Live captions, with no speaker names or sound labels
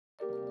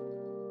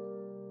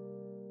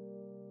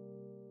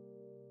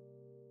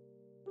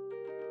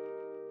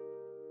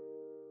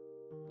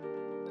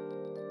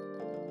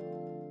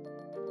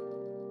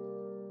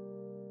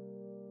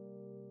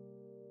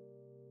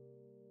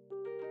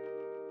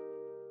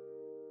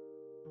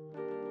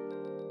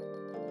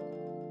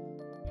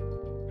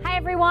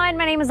everyone,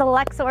 my name is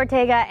Alexa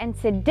Ortega and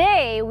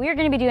today we're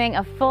going to be doing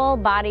a full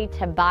body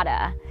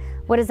Tabata.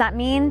 What does that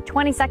mean?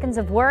 20 seconds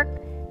of work,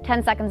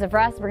 10 seconds of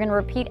rest. We're going to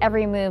repeat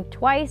every move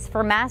twice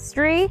for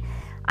mastery.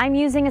 I'm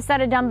using a set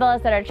of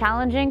dumbbells that are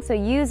challenging, so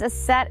use a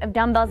set of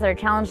dumbbells that are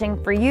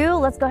challenging for you.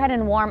 Let's go ahead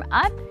and warm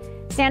up.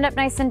 Stand up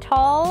nice and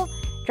tall.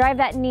 Drive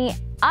that knee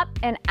up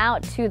and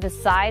out to the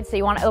side, so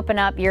you want to open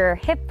up your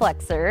hip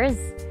flexors.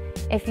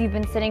 If you've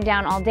been sitting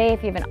down all day,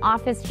 if you have an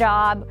office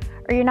job,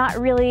 or you're not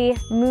really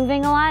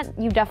moving a lot,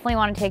 you definitely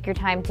want to take your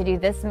time to do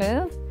this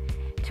move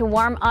to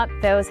warm up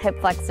those hip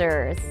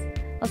flexors.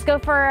 Let's go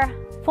for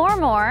 4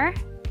 more.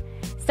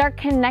 Start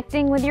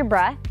connecting with your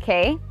breath,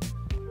 okay?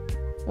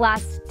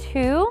 Last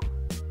 2.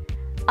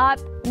 Up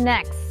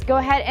next. Go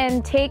ahead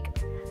and take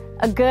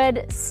a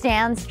good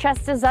stance.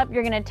 Chest is up.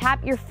 You're going to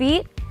tap your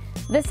feet.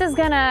 This is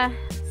going to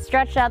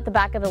stretch out the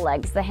back of the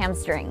legs, the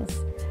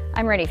hamstrings.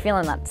 I'm ready,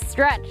 feeling that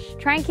stretch.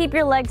 Try and keep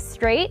your legs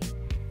straight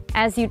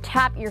as you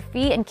tap your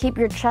feet and keep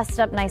your chest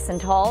up nice and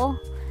tall.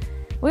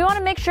 We want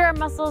to make sure our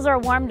muscles are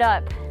warmed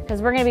up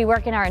because we're going to be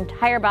working our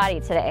entire body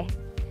today.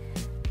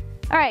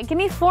 All right, give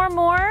me 4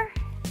 more.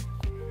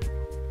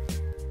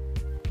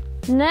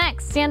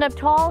 Next, stand up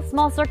tall,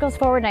 small circles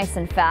forward nice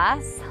and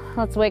fast.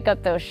 Let's wake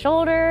up those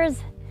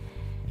shoulders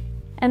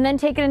and then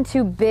take it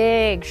into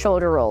big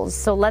shoulder rolls.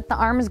 So let the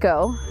arms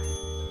go.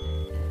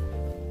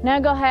 Now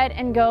go ahead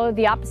and go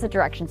the opposite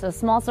direction. So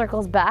small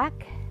circles back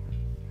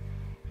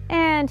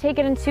and take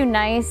it into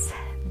nice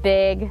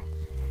big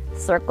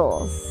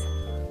circles.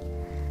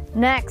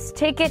 Next,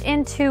 take it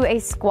into a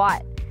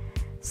squat.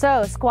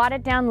 So squat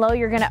it down low.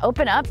 You're going to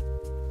open up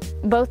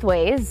both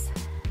ways.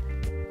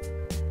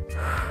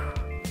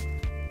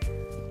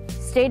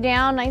 Stay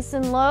down nice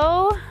and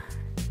low.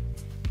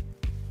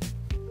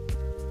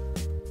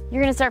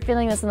 You're going to start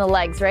feeling this in the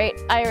legs, right?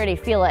 I already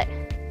feel it.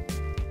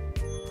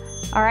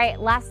 All right,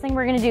 last thing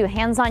we're going to do,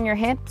 hands on your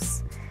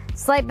hips.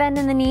 Slight bend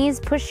in the knees,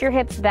 push your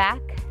hips back.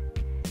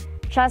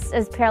 Chest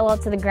is parallel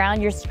to the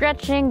ground. You're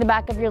stretching the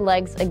back of your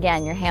legs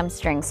again, your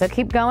hamstrings. So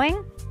keep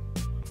going.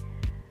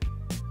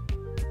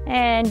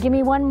 And give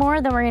me 1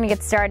 more, then we're going to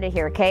get started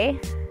here, okay?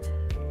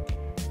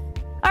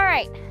 All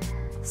right,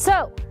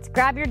 so let's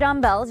grab your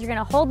dumbbells. You're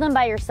going to hold them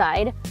by your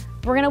side.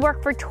 We're going to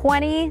work for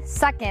 20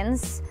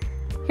 seconds.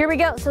 Here we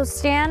go. So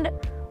stand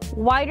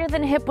wider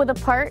than hip width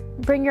apart.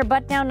 Bring your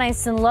butt down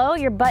nice and low.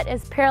 Your butt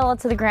is parallel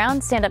to the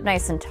ground. Stand up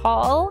nice and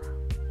tall.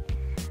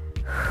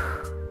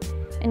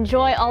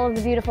 Enjoy all of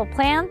the beautiful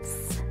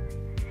plants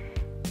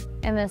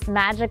in this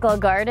magical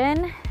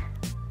garden.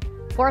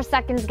 4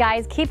 seconds,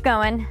 guys. Keep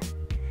going.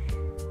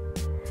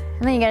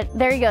 And then you get,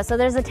 there you go. So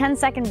there's a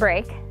 10-second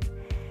break.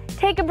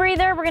 Take a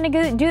breather. We're going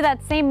to do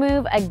that same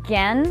move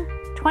again.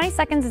 20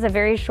 seconds is a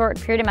very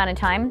short period amount of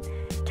time.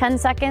 10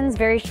 seconds,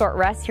 very short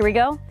rest. Here we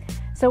go.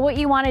 So what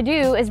you want to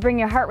do is bring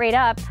your heart rate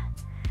up.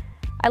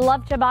 I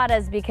love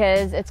Tabatas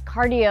because it's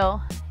cardio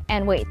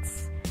and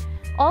weights.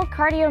 All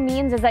cardio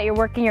means is that you're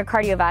working your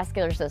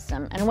cardiovascular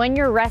system. And when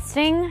you're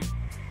resting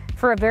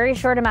for a very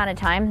short amount of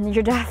time,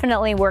 you're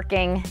definitely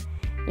working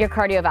your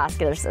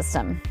cardiovascular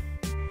system.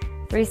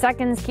 3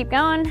 seconds, keep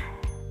going.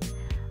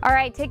 All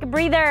right, take a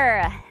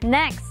breather.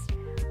 Next,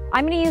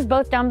 I'm going to use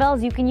both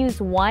dumbbells. You can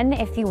use one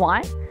if you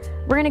want.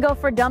 We're going to go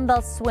for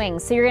dumbbell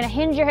swings. So you're going to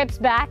hinge your hips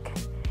back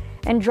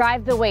and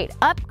drive the weight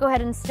up. Go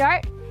ahead and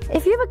start.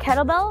 If you have a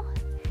kettlebell,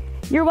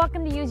 you're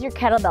welcome to use your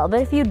kettlebell.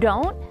 But if you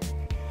don't,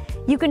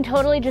 you can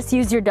totally just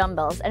use your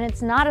dumbbells. And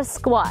it's not a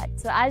squat.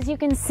 So as you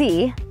can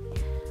see,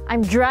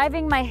 I'm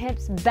driving my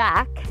hips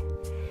back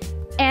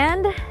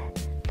and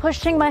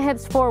pushing my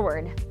hips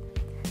forward.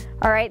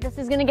 All right, this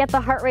is going to get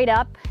the heart rate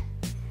up.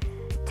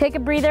 Take a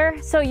breather.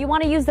 So you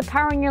want to use the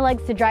power in your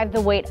legs to drive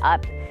the weight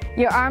up.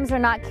 Your arms are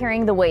not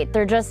carrying the weight.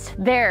 They're just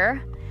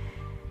there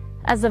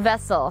as a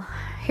vessel.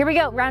 Here we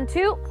go, round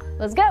 2.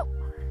 Let's go.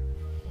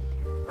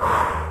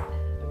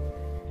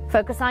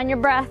 Focus on your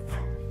breath.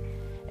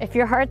 If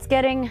your heart's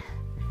getting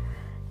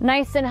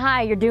nice and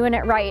high, you're doing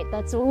it right.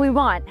 That's what we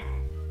want.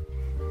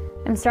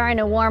 I'm starting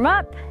to warm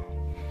up.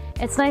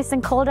 It's nice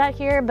and cold out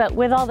here, but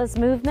with all this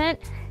movement,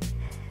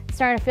 it's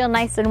starting to feel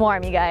nice and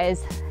warm, you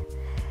guys.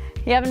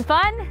 You having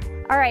fun?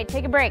 All right,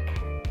 take a break.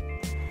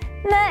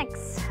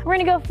 Next, we're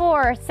gonna go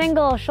for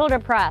single shoulder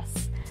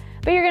press,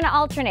 but you're gonna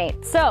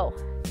alternate. So,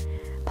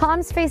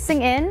 palms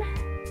facing in,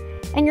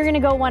 and you're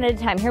gonna go one at a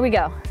time. Here we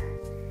go.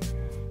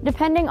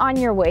 Depending on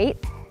your weight,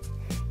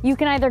 you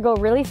can either go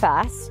really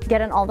fast, get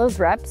in all those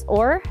reps,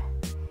 or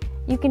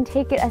you can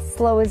take it as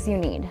slow as you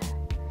need.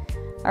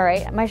 All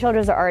right, my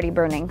shoulders are already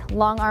burning.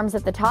 Long arms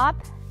at the top.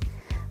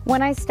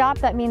 When I stop,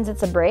 that means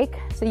it's a break.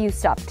 So you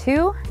stop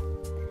 2.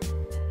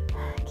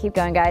 Keep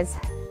going, guys.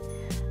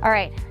 All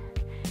right.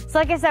 So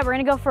like I said, we're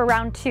gonna go for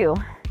round 2.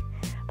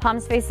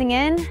 Palms facing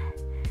in,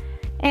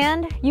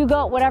 and you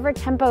go at whatever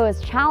tempo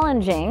is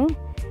challenging,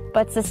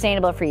 but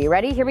sustainable for you.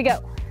 Ready? Here we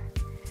go.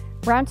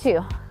 Round 2.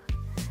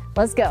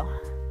 Let's go.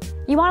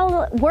 You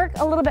wanna work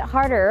a little bit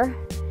harder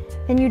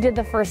than you did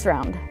the first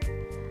round.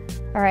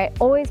 All right,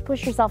 always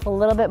push yourself a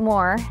little bit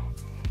more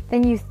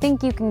than you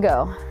think you can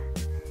go.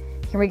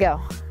 Here we go.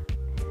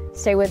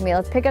 Stay with me.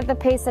 Let's pick up the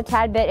pace a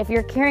tad bit. If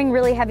you're carrying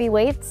really heavy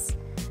weights,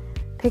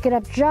 pick it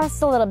up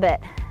just a little bit.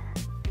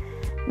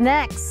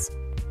 Next,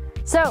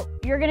 so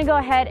you're gonna go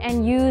ahead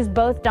and use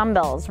both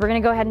dumbbells. We're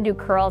gonna go ahead and do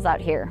curls out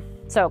here.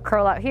 So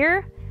curl out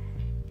here,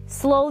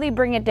 slowly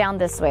bring it down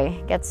this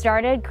way. Get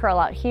started, curl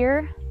out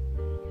here,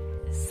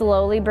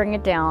 slowly bring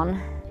it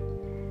down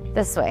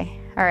this way,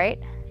 all right?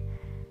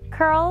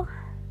 Curl,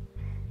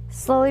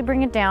 slowly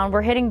bring it down.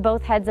 We're hitting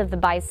both heads of the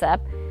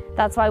bicep.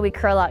 That's why we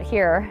curl out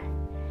here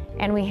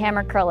and we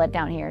hammer curl it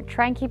down here.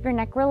 Try and keep your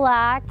neck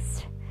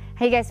relaxed.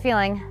 How you guys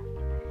feeling?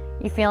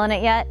 You feeling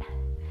it yet?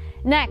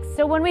 Next,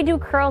 so when we do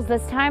curls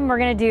this time, we're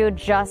gonna do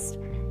just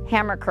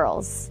hammer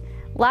curls.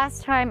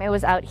 Last time it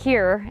was out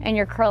here and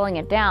you're curling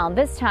it down.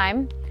 This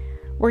time,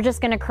 we're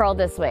just gonna curl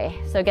this way.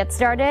 So get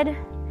started,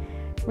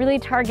 really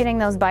targeting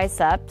those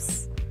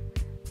biceps,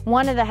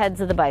 one of the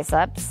heads of the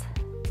biceps,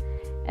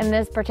 in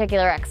this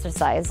particular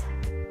exercise.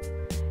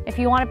 If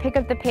you wanna pick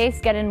up the pace,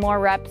 get in more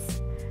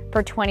reps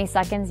per 20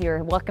 seconds,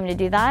 you're welcome to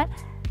do that.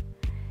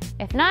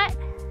 If not,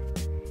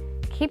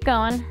 keep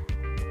going.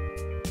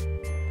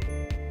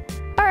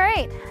 All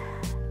right,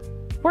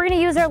 we're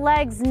gonna use our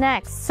legs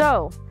next.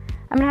 So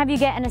I'm gonna have you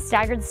get in a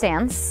staggered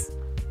stance.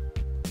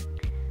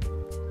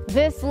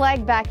 This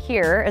leg back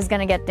here is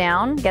gonna get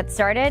down, get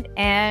started,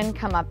 and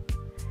come up.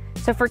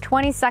 So for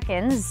 20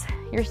 seconds,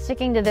 you're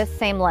sticking to this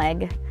same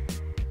leg.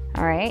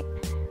 All right.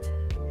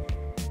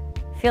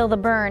 Feel the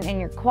burn in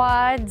your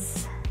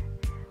quads.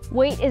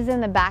 Weight is in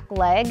the back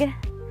leg.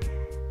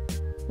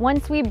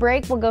 Once we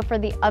break, we'll go for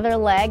the other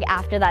leg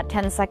after that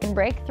 10-second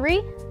break.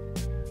 3,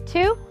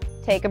 2,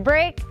 take a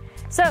break.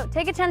 So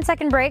take a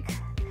 10-second break.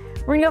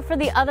 We're gonna go for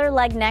the other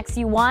leg next.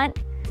 You want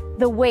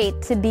the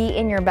weight to be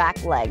in your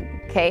back leg,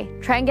 okay?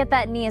 Try and get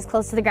that knee as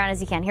close to the ground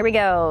as you can. Here we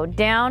go,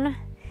 down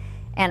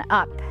and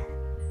up.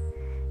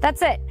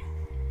 That's it.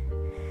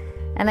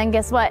 And then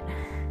guess what?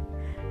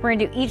 We're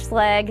gonna do each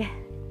leg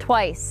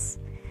twice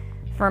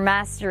for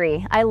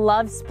mastery. I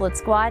love split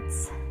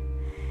squats.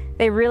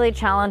 They really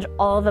challenge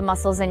all the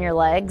muscles in your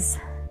legs.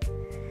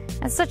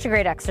 It's such a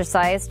great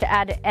exercise to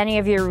add to any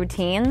of your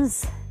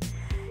routines.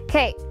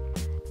 Okay,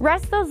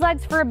 rest those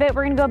legs for a bit.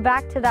 We're gonna go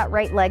back to that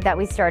right leg that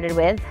we started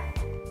with.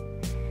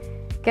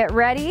 Get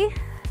ready.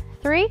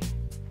 3,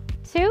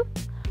 2,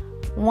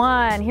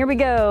 1. Here we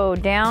go,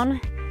 down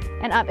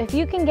and up. If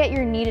you can get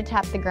your knee to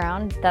tap the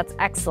ground, that's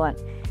excellent.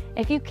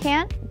 If you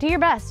can't, do your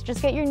best.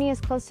 Just get your knee as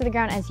close to the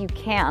ground as you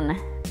can.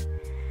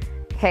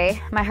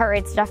 Okay, my heart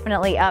rate's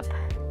definitely up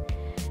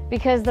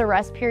because the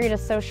rest period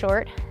is so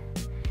short.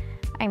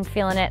 I'm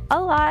feeling it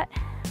a lot,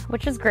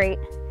 which is great.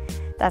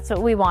 That's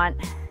what we want.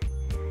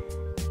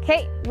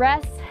 Okay,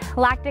 rest.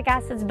 Lactic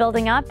acid's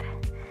building up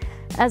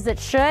as it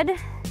should.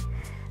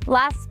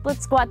 Last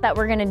split squat that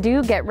we're gonna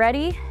do, get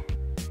ready.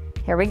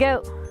 Here we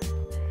go.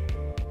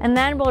 And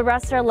then we'll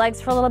rest our legs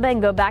for a little bit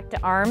and go back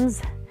to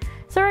arms.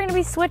 So we're gonna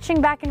be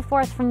switching back and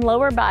forth from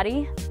lower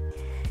body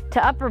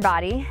to upper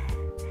body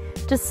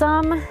to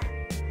some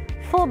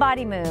full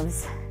body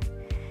moves.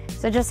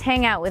 So just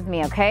hang out with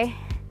me, okay?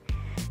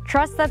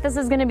 Trust that this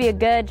is gonna be a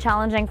good,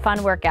 challenging,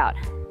 fun workout.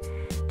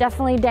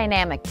 Definitely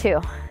dynamic too.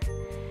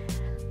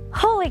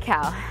 Holy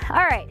cow.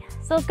 All right,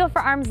 so let's go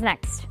for arms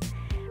next.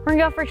 We're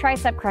gonna go for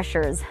tricep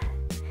crushers.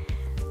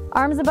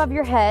 Arms above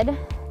your head.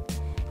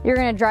 You're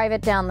gonna drive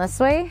it down this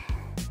way.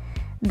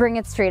 Bring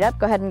it straight up,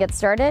 go ahead and get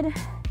started.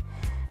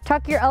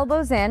 Tuck your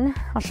elbows in.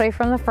 I'll show you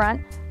from the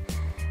front.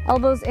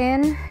 Elbows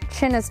in,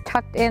 chin is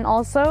tucked in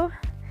also.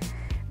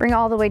 Bring it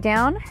all the way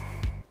down,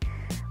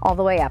 all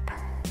the way up.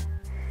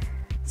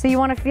 So you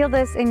wanna feel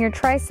this in your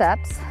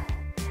triceps.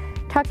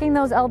 Tucking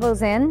those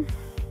elbows in.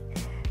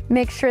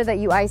 Make sure that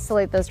you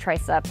isolate those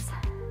triceps.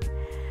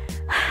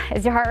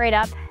 Is your heart rate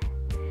up?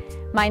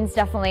 Mine's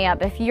definitely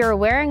up. If you're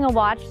wearing a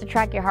watch to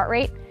track your heart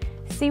rate,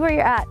 see where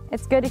you're at.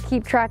 It's good to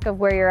keep track of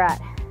where you're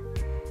at.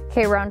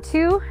 Okay, round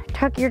 2,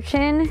 tuck your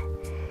chin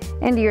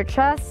into your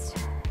chest.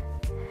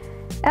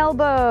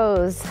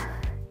 Elbows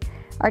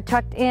are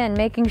tucked in,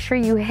 making sure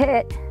you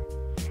hit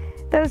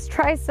those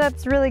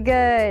triceps really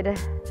good.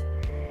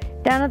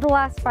 Down to the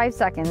last 5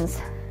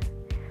 seconds.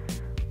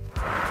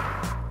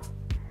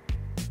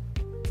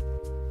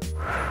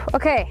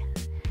 Okay,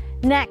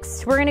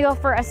 next we're gonna go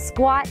for a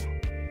squat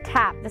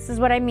tap. This is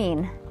what I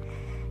mean.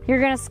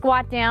 You're gonna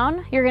squat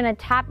down, you're gonna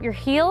tap your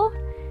heel,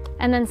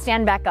 and then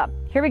stand back up.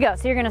 Here we go.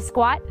 So you're gonna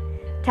squat,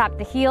 tap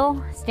the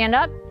heel, stand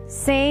up,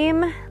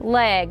 same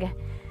leg.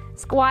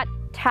 Squat,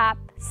 tap,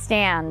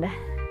 stand.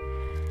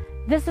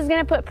 This is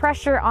gonna put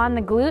pressure on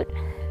the glute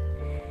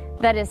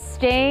that is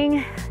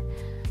staying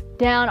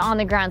down on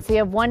the ground. So you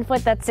have one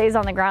foot that stays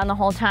on the ground the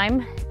whole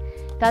time.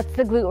 That's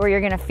the glute where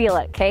you're gonna feel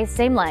it, okay?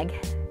 Same leg.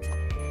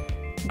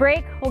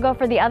 Break, we'll go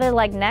for the other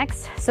leg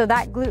next. So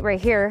that glute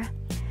right here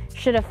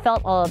should have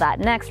felt all of that.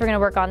 Next, we're gonna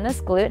work on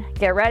this glute.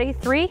 Get ready,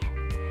 3,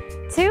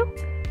 2,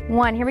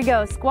 1. Here we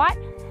go, squat,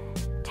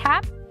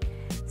 tap,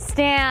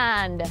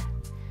 stand.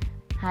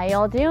 How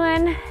y'all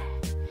doing?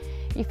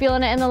 You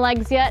feeling it in the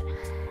legs yet?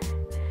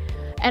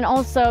 And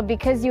also,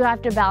 because you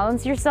have to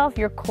balance yourself,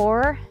 your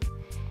core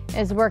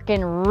is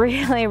working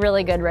really,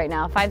 really good right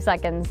now. 5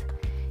 seconds.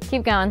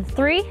 Keep going.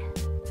 3,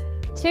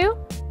 2,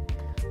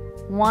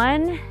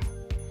 1,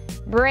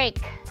 break.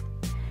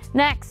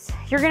 Next,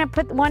 you're gonna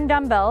put one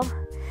dumbbell,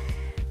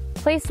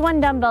 place one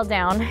dumbbell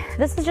down.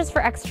 This is just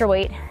for extra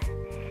weight.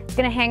 It's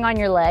gonna hang on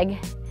your leg.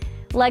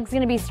 Leg's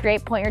gonna be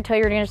straight, point your toe,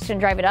 you're just gonna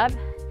drive it up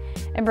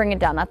and bring it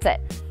down, that's it.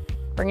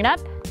 Bring it up,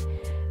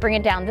 bring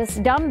it down. This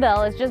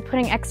dumbbell is just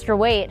putting extra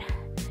weight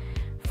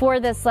for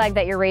this leg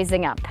that you're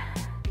raising up.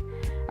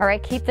 All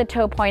right, keep the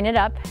toe pointed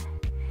up.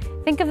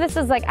 Think of this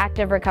as like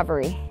active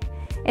recovery.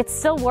 It's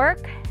still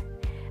work,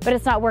 but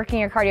it's not working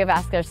your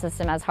cardiovascular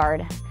system as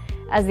hard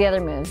as the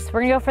other moves.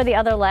 We're gonna go for the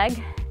other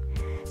leg.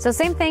 So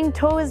same thing,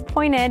 toe is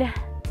pointed.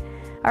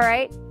 All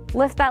right,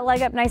 lift that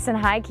leg up nice and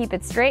high, keep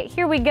it straight.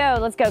 Here we go,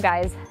 let's go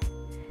guys.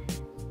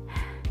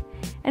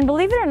 And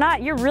believe it or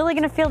not, you're really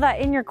gonna feel that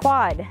in your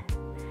quad.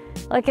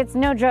 Like it's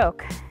no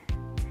joke.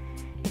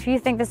 If you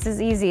think this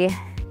is easy,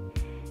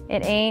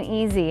 it ain't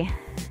easy.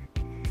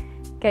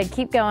 Good,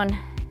 keep going.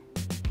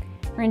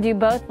 We're gonna do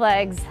both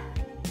legs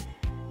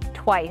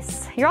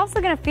twice. You're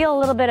also gonna feel a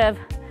little bit of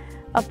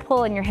a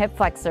pull in your hip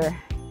flexor.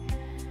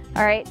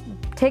 All right,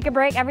 take a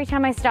break. Every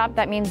time I stop,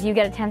 that means you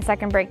get a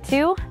 10-second break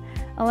too,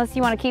 unless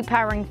you wanna keep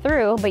powering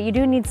through, but you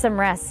do need some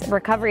rest.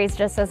 Recovery is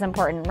just as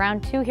important.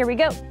 Round 2, here we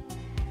go.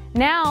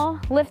 Now,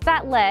 lift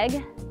that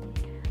leg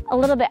a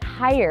little bit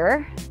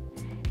higher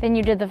than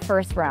you did the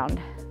first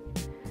round,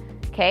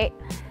 okay?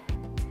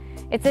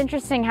 It's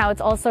interesting how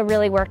it's also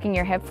really working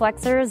your hip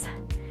flexors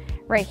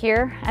right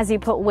here as you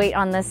put weight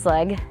on this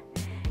leg,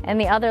 and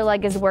the other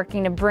leg is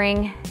working to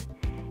bring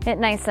it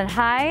nice and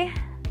high.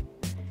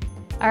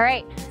 All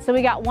right, so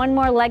we got one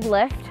more leg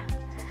lift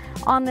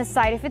on this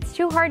side. If it's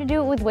too hard to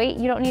do it with weight,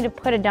 you don't need to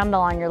put a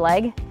dumbbell on your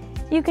leg.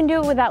 You can do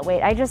it without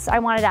weight. I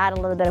wanted to add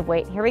a little bit of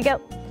weight. Here we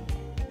go.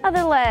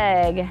 Other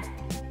leg.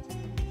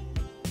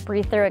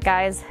 Breathe through it,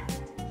 guys.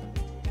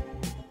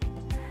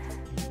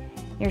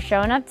 You're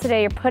showing up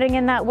today. You're putting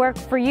in that work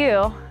for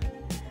you.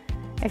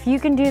 If you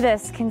can do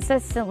this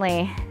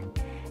consistently,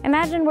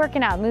 imagine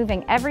working out,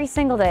 moving every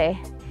single day,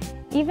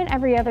 even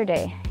every other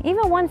day,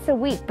 even once a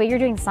week, but you're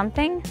doing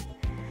something.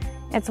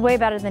 It's way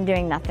better than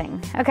doing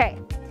nothing. Okay,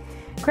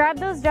 grab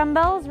those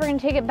dumbbells. We're gonna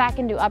take it back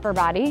into upper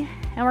body,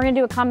 and we're gonna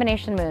do a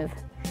combination move.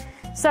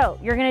 So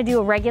you're gonna do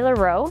a regular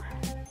row,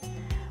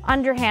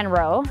 underhand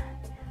row,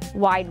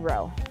 wide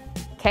row.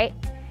 Okay,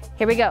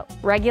 here we go.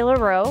 Regular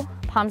row,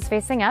 palms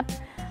facing up.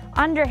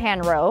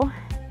 Underhand row,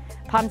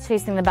 palms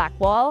facing the back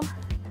wall,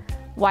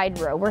 wide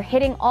row. We're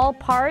hitting all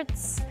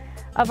parts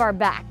of our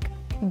back.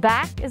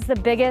 Back is the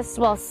biggest,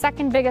 well,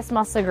 second biggest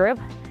muscle group.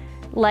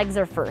 Legs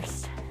are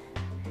first.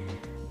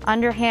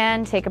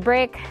 Underhand, take a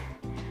break.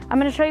 I'm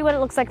gonna show you what it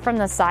looks like from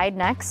the side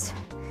next.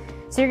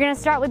 So you're gonna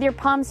start with your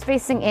palms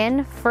facing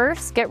in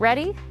first. Get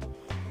ready.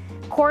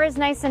 Core is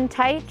nice and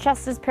tight,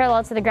 chest is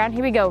parallel to the ground.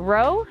 Here we go,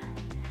 row,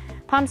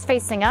 palms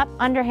facing up,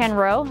 underhand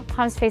row,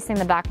 palms facing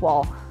the back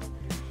wall.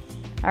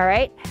 All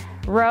right,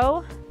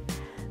 row,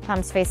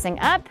 palms facing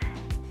up,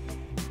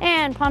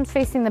 and palms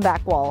facing the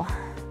back wall.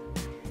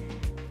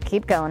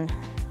 Keep going.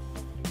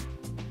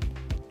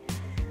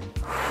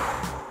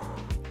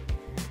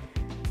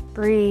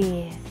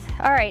 Breathe.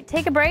 All right,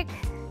 take a break.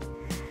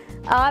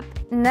 Up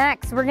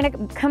next, we're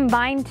gonna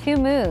combine two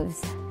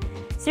moves.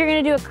 So you're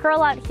gonna do a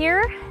curl out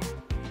here,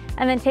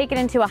 and then take it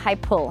into a high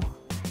pull.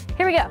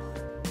 Here we go.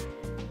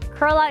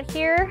 Curl out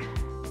here,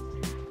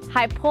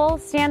 high pull,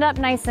 stand up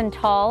nice and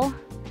tall.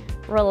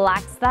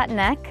 Relax that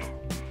neck.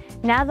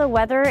 Now the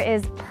weather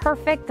is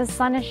perfect. The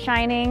sun is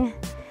shining.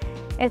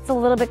 It's a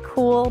little bit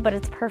cool, but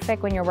it's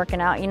perfect when you're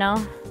working out, you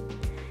know?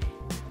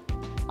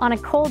 On a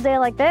cold day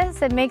like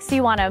this, it makes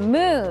you want to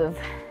move.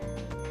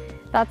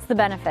 That's the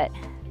benefit.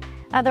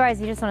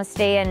 Otherwise, you just want to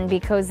stay in and be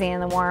cozy in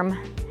the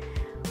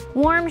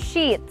warm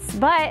sheets.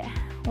 But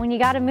when you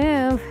got to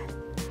move,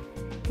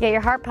 get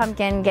your heart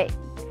pumping, get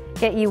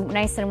you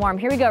nice and warm.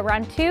 Here we go,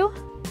 round 2.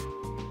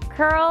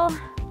 Curl,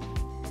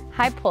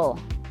 high pull.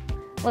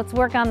 Let's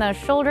work on those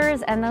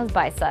shoulders and those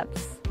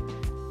biceps.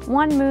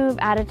 One move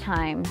at a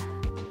time.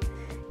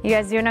 You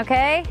guys doing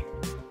okay?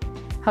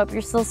 Hope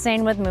you're still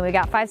staying with me. We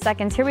got 5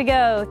 seconds. Here we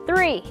go.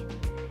 3,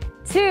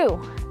 2,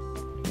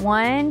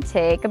 1.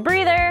 Take a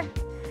breather.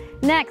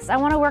 Next, I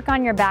want to work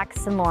on your back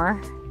some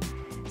more.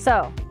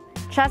 So,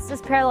 chest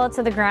is parallel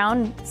to the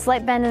ground.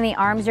 Slight bend in the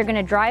arms. You're going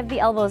to drive the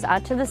elbows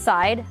out to the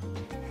side.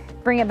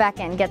 Bring it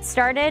back in. Get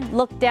started.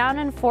 Look down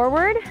and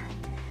forward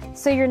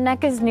so your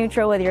neck is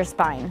neutral with your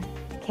spine.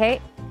 Okay?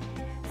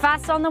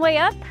 Fast on the way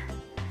up,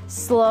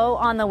 slow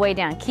on the way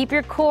down. Keep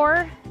your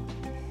core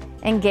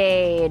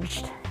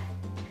engaged.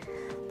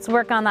 Let's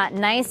work on that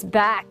nice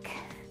back.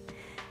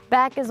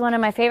 Back is one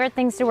of my favorite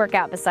things to work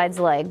out besides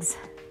legs.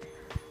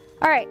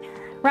 All right,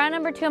 round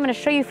number 2, I'm gonna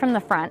show you from the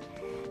front.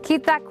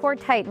 Keep that core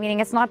tight, meaning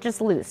it's not just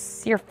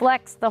loose. You're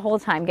flexed the whole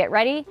time. Get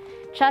ready.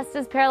 Chest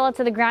is parallel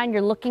to the ground.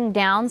 You're looking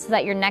down so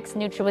that your neck's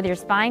neutral with your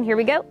spine. Here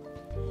we go.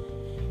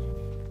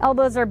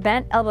 Elbows are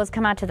bent, elbows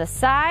come out to the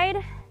side.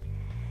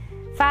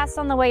 Fast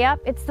on the way up.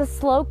 It's the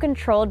slow,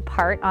 controlled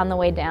part on the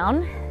way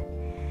down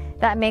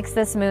that makes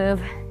this move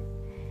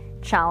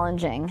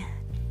challenging.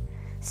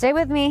 Stay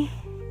with me.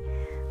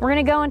 We're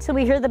gonna go until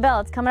we hear the bell.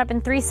 It's coming up in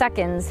 3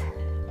 seconds.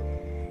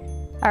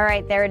 All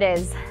right, there it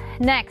is.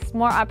 Next,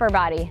 more upper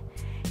body.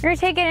 You're gonna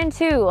take it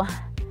into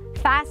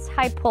fast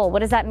high pull. What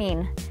does that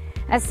mean?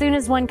 As soon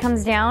as one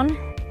comes down,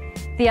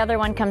 the other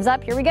one comes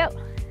up. Here we go.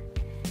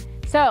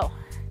 So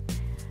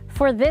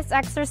for this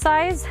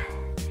exercise,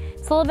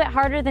 it's a little bit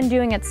harder than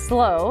doing it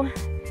slow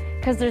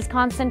because there's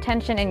constant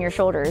tension in your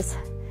shoulders.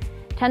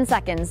 10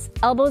 seconds.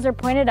 Elbows are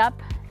pointed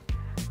up.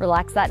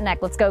 Relax that neck.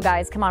 Let's go,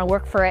 guys. Come on,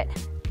 work for it.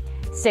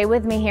 Stay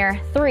with me here.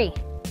 3.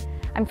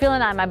 I'm feeling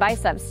that in my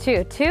biceps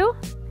too. 2.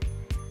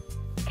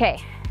 Okay,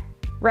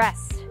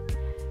 rest.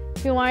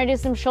 If you want to do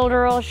some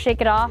shoulder rolls, shake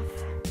it off.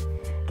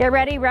 Get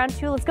ready, round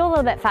 2. Let's go a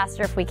little bit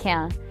faster if we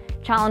can.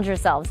 Challenge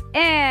yourselves.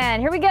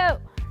 And here we go.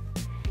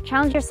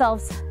 Challenge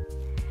yourselves.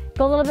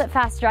 Go a little bit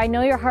faster. I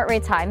know your heart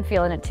rate's high. I'm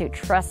feeling it too,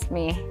 trust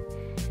me.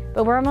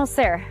 But we're almost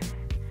there.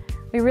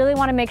 We really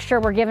want to make sure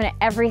we're giving it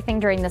everything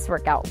during this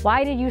workout.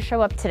 Why did you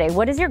show up today?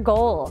 What is your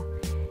goal?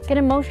 Get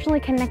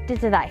emotionally connected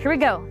to that. Here we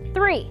go.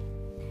 3,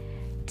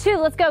 2,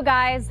 let's go,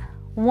 guys.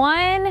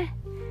 1,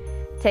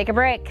 take a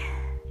break.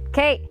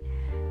 Okay,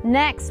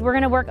 next we're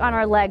gonna work on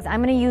our legs. I'm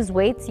gonna use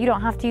weights. You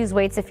don't have to use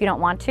weights if you don't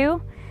want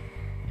to,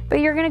 but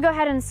you're gonna go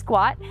ahead and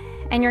squat,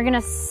 and you're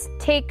gonna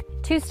take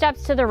 2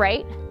 steps to the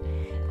right,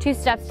 2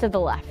 steps to the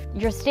left.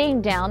 You're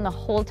staying down the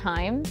whole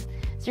time,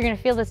 so you're gonna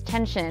feel this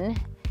tension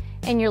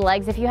in your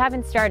legs. If you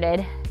haven't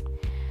started,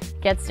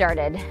 get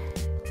started.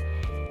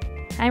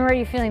 I'm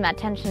already feeling that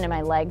tension in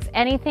my legs.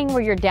 Anything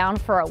where you're down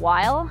for a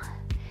while,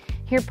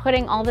 you're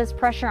putting all this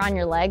pressure on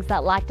your legs,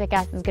 that lactic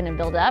acid is gonna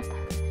build up.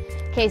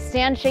 Okay,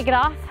 stand, shake it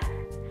off.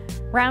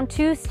 Round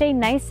 2, stay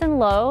nice and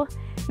low.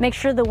 Make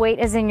sure the weight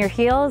is in your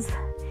heels.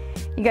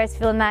 You guys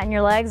feeling that in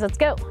your legs? Let's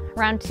go.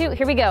 Round 2,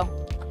 here we go.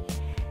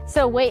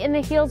 So weight in the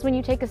heels when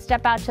you take a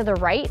step out to the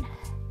right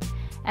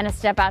and a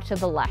step out to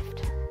the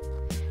left.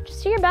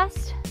 Just do your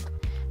best.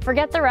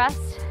 Forget the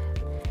rest.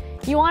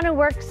 You wanna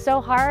work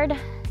so hard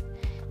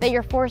that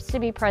you're forced to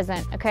be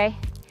present, okay?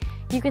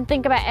 You can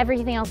think about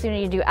everything else you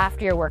need to do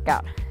after your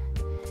workout.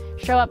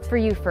 Show up for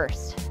you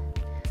first.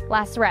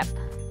 Last rep.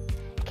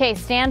 Okay,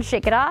 stand,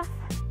 shake it off.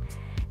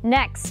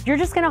 Next, you're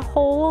just gonna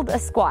hold a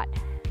squat.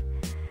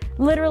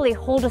 Literally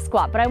hold a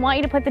squat, but I want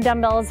you to put the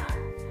dumbbells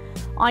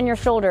on your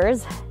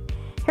shoulders.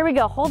 Here we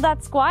go, hold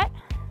that squat.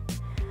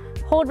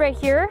 Hold right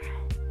here.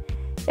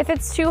 If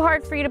it's too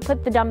hard for you to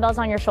put the dumbbells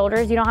on your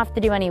shoulders, you don't have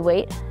to do any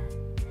weight.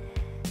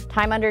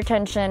 Time under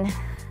tension.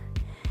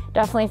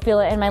 Definitely feel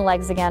it in my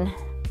legs again.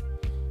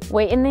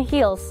 Weight in the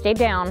heels, stay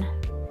down.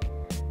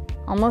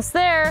 Almost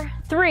there.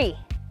 3,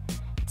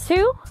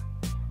 2,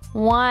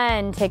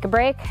 1. Take a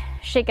break,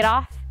 shake it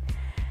off.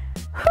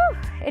 Whew.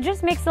 It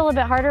just makes it a little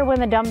bit harder when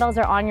the dumbbells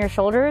are on your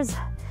shoulders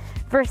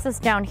versus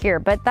down here,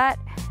 but that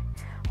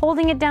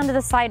holding it down to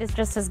the side is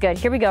just as good.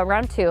 Here we go,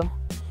 round 2.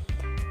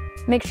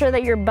 Make sure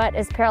that your butt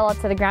is parallel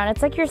to the ground.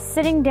 It's like you're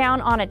sitting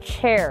down on a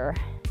chair.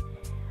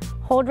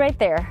 Hold right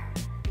there.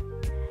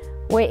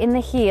 Weight in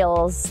the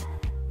heels.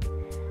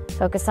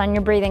 Focus on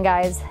your breathing,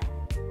 guys.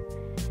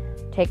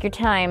 Take your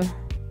time.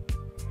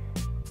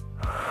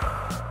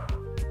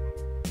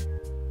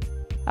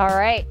 All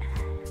right,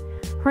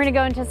 we're gonna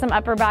go into some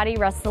upper body,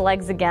 rest the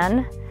legs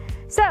again.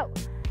 So,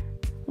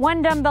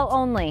 1 dumbbell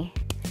only.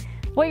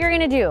 What you're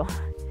gonna do,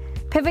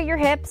 pivot your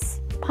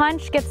hips,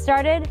 punch, get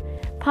started,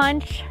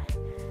 punch,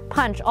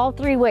 punch, all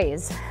 3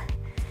 ways.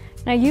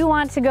 Now you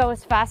want to go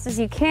as fast as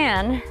you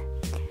can.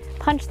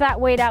 Punch that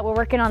weight out. We're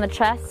working on the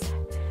chest,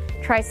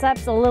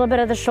 triceps, a little bit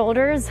of the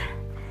shoulders.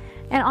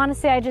 And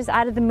honestly, I just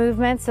added the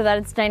movement so that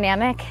it's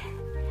dynamic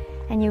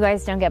and you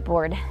guys don't get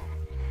bored.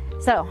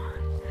 So,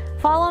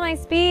 follow my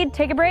speed,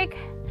 take a break.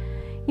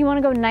 You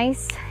wanna go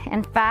nice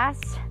and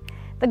fast.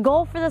 The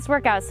goal for this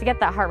workout is to get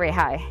that heart rate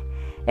high.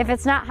 If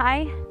it's not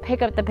high,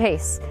 pick up the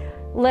pace.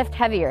 Lift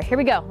heavier. Here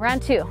we go,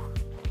 round 2.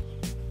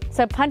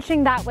 So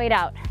punching that weight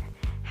out.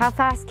 How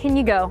fast can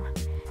you go?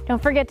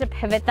 Don't forget to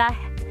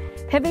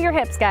pivot your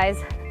hips,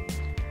 guys.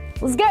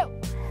 Let's go.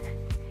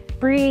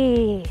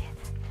 Breathe.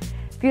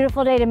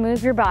 Beautiful day to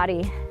move your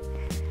body.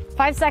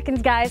 5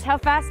 seconds, guys. How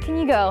fast can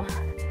you go?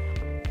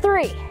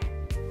 3,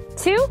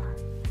 2,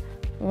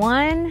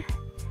 1.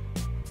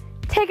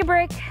 Take a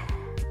break.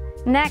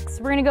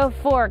 Next, we're gonna go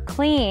for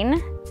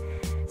clean.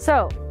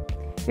 So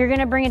you're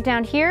gonna bring it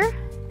down here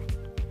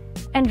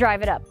and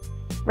drive it up.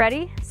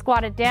 Ready?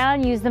 Squat it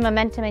down, use the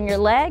momentum in your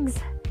legs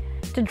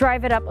to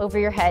drive it up over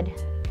your head.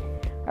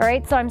 All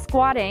right, so I'm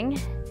squatting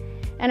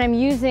and I'm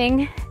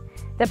using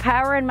the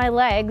power in my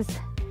legs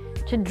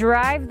to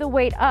drive the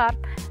weight up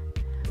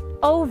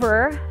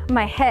over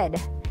my head.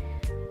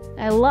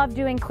 I love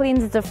doing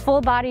cleans. It's a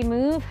full body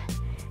move,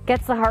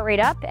 gets the heart rate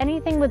up.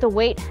 Anything with a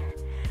weight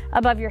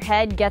above your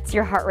head gets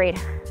your heart rate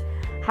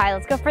high.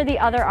 Let's go for the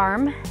other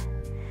arm.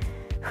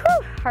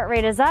 Whew, heart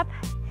rate is up.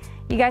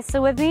 You guys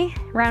still with me?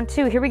 Round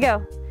 2, here we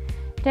go.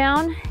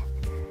 Down,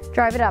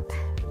 drive it up.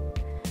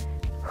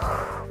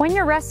 When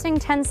you're resting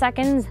 10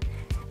 seconds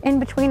in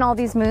between all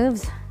these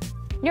moves,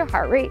 your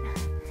heart rate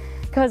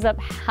goes up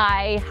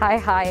high, high,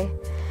 high.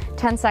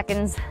 10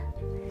 seconds.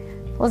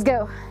 Let's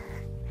go.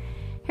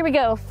 Here we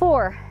go.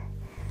 4,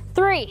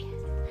 3,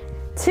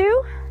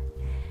 2,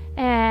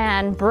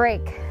 and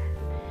break.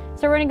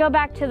 So we're gonna go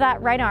back to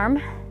that right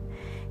arm.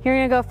 You're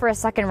gonna go for a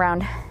second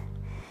round.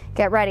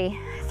 Get ready.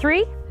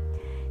 3,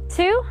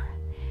 2,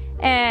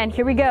 and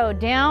here we go.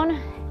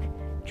 Down,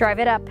 drive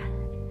it up.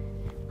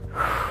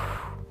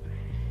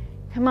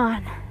 Come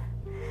on.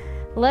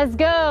 Let's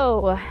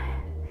go.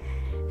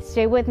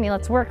 Stay with me.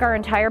 Let's work our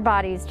entire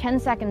bodies. 10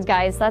 seconds,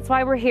 guys. That's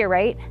why we're here,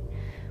 right?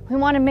 We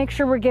want to make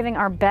sure we're giving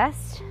our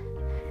best.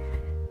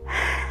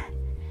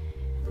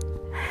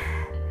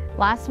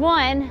 Last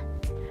one.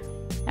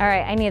 All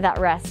right, I need that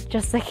rest,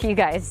 just like you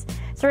guys.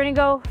 So we're gonna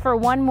go for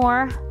one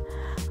more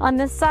on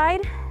this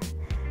side,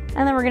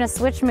 and then we're gonna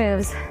switch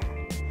moves.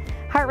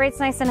 Heart rate's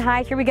nice and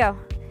high. Here we go.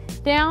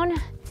 Down,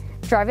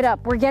 drive it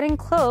up. We're getting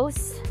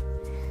close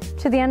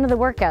to the end of the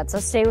workout, so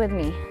stay with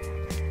me.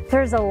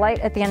 There's a light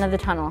at the end of the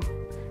tunnel.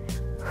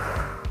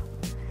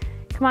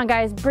 Come on,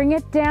 guys, bring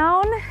it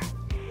down.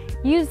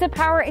 Use the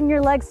power in your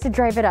legs to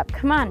drive it up.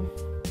 Come on.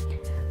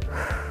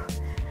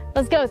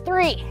 Let's go.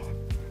 3,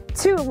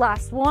 2,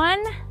 last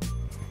one.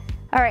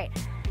 All right,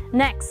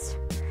 next.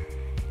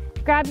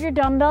 Grab your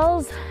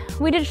dumbbells.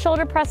 We did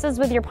shoulder presses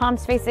with your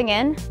palms facing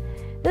in.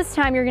 This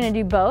time you're gonna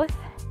do both,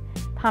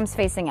 palms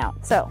facing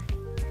out. So,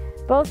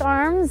 both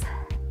arms,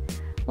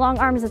 long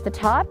arms at the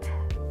top.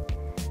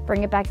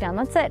 Bring it back down,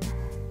 that's it.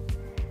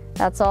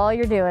 That's all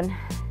you're doing.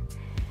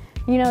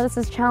 You know, this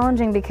is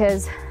challenging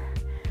because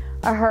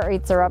our heart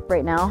rates are up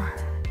right now.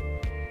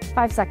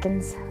 5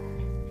 seconds.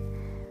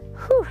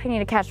 Whew, I need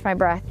to catch my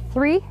breath.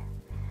 3,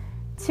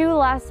 2,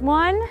 last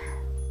one.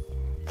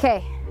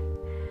 Okay,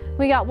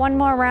 we got one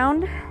more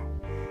round,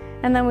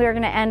 and then we are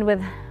gonna end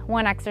with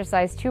one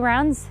exercise, 2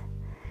 rounds,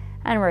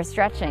 and we're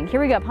stretching. Here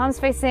we go, palms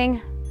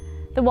facing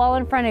the wall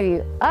in front of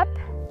you. Up,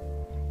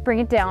 bring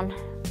it down.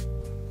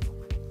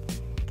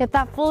 Get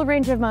that full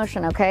range of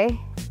motion, okay?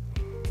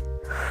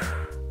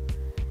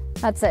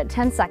 That's it,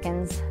 10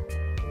 seconds.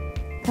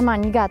 Come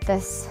on, you got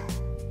this.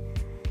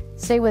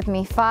 Stay with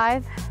me.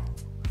 5,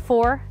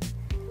 4,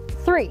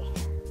 3,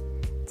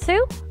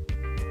 2,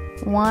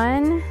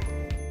 1.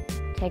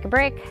 Take a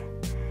break.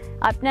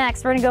 Up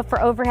next, we're gonna go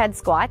for overhead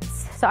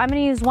squats. So I'm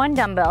gonna use one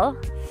dumbbell.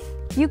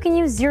 You can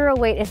use 0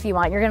 weight if you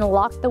want. You're gonna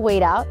lock the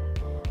weight out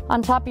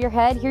on top of your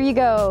head. Here you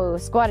go.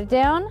 Squat it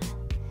down,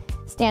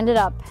 stand it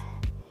up.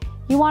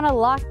 You wanna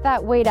lock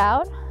that weight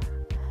out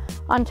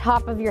on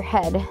top of your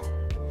head,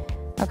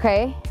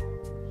 okay?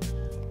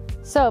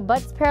 So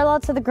butt's parallel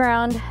to the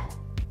ground,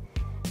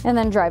 and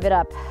then drive it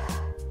up.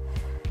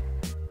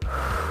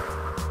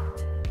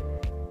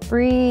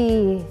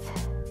 Breathe.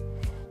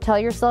 Tell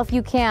yourself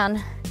you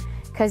can,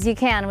 because you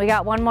can. We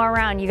got one more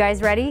round. You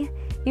guys ready?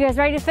 You guys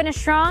ready to finish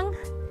strong?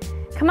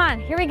 Come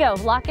on, here we go.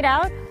 Lock it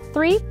out.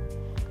 3,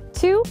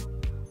 2,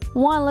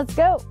 1, let's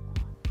go.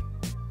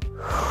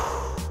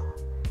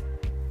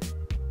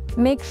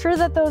 Make sure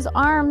that those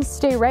arms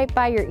stay right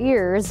by your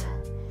ears.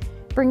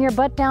 Bring your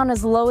butt down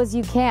as low as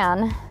you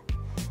can.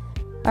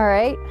 All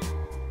right,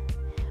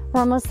 we're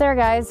almost there,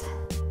 guys.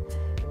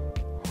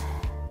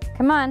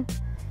 Come on,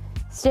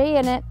 stay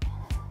in it.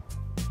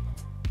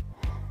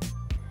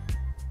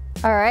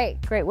 All right,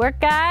 great work,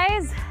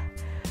 guys.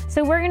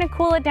 So we're gonna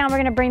cool it down. We're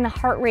gonna bring the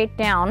heart rate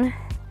down.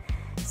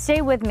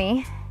 Stay with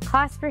me.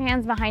 Clasp your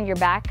hands behind your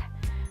back.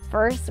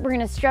 First, we're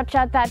gonna stretch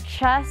out that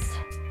chest.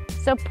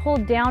 So pull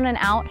down and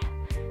out.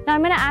 Now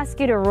I'm gonna ask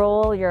you to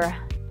roll your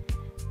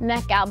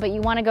neck out, but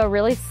you wanna go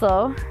really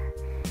slow.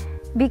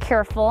 Be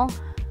careful.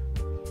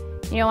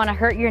 You don't wanna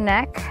hurt your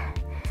neck.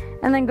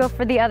 And then go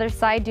for the other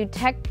side. Do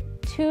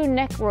 2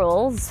 neck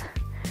rolls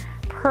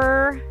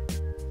per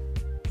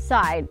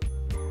side.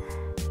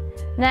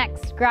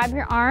 Next, grab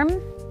your arm,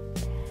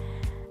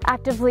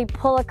 actively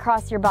pull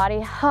across your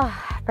body.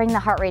 Bring the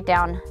heart rate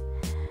down.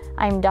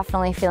 I'm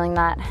definitely feeling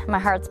that. My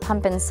heart's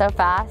pumping so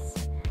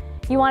fast.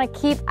 You want to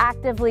keep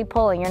actively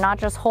pulling. You're not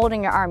just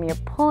holding your arm, you're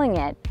pulling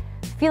it.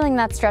 Feeling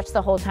that stretch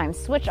the whole time.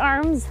 Switch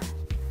arms,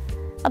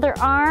 other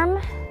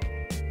arm.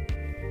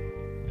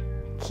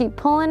 Keep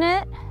pulling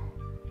it.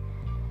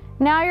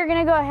 Now you're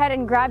gonna go ahead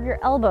and grab your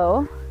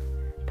elbow,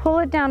 pull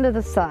it down to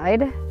the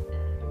side.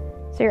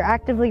 So you're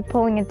actively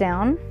pulling it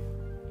down.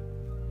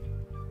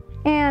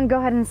 And go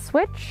ahead and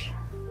switch.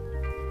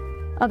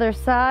 Other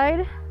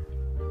side.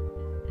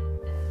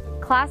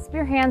 Clasp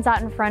your hands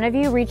out in front of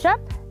you, reach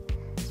up,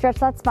 stretch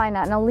that spine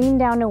out. Now lean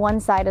down to one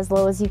side as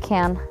low as you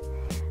can.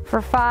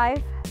 For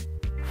 5,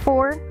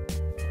 4,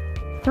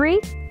 3,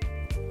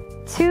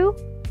 2,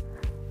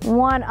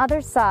 1.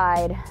 Other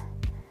side.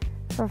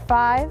 For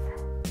 5,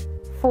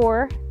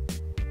 4,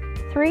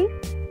 3,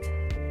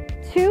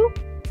 2,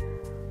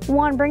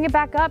 1. Bring it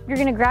back up. You're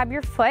gonna grab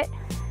your foot.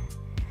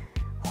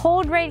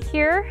 Hold right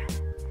here.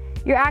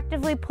 You're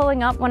actively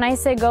pulling up. When I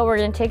say go, we're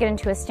gonna take it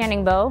into a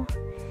standing bow.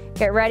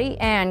 Get ready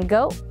and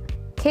go.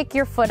 Kick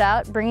your foot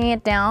out, bringing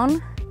it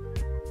down.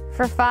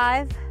 For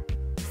 5,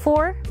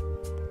 4,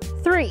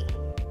 3,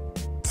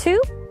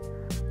 2,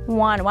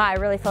 1. Wow, I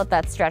really felt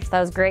that stretch.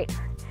 That was great.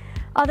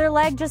 Other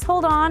leg, just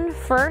hold on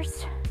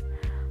first.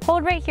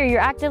 Hold right here.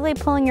 You're actively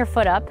pulling your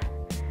foot up.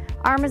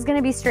 Arm is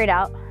gonna be straight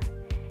out.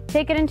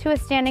 Take it into a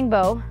standing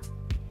bow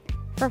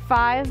for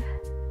 5,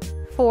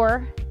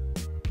 4,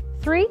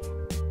 3,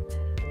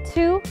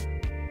 2,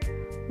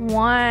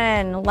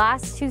 1.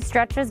 Last 2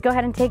 stretches. Go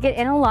ahead and take it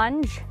in a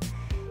lunge.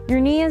 Your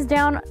knee is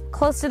down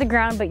close to the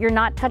ground, but you're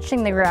not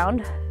touching the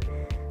ground.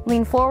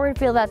 Lean forward,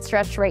 feel that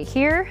stretch right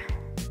here.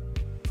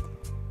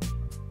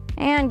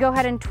 And go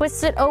ahead and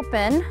twist it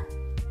open.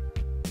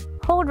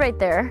 Hold right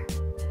there.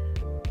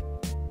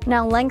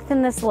 Now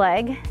lengthen this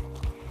leg,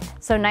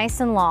 so nice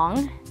and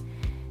long.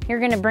 You're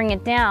gonna bring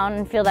it down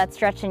and feel that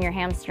stretch in your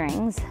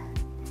hamstrings.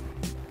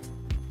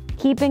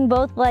 Keeping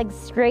both legs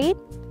straight.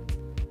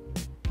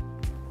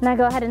 Now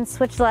go ahead and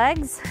switch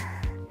legs.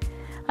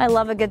 I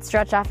love a good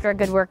stretch after a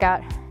good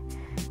workout.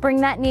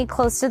 Bring that knee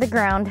close to the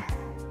ground.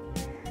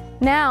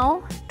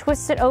 Now,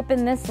 twist it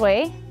open this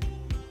way,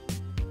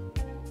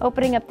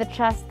 opening up the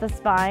chest, the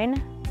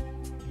spine,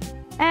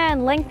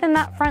 and lengthen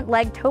that front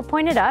leg, toe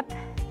pointed up,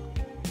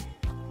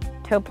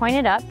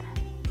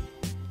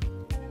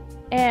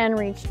 and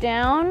reach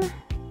down.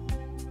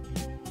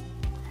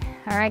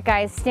 All right,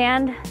 guys,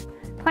 stand,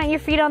 plant your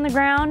feet on the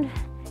ground,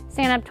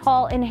 stand up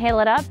tall, inhale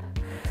it up,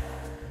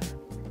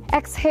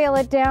 exhale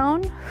it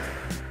down.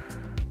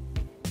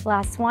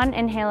 Last one,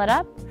 inhale it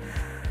up,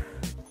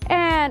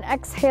 and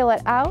exhale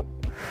it out.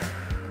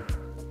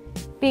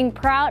 Being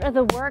proud of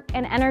the work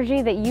and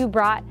energy that you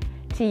brought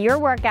to your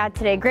workout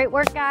today. Great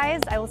work,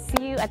 guys. I will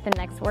see you at the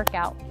next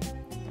workout.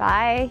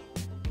 Bye.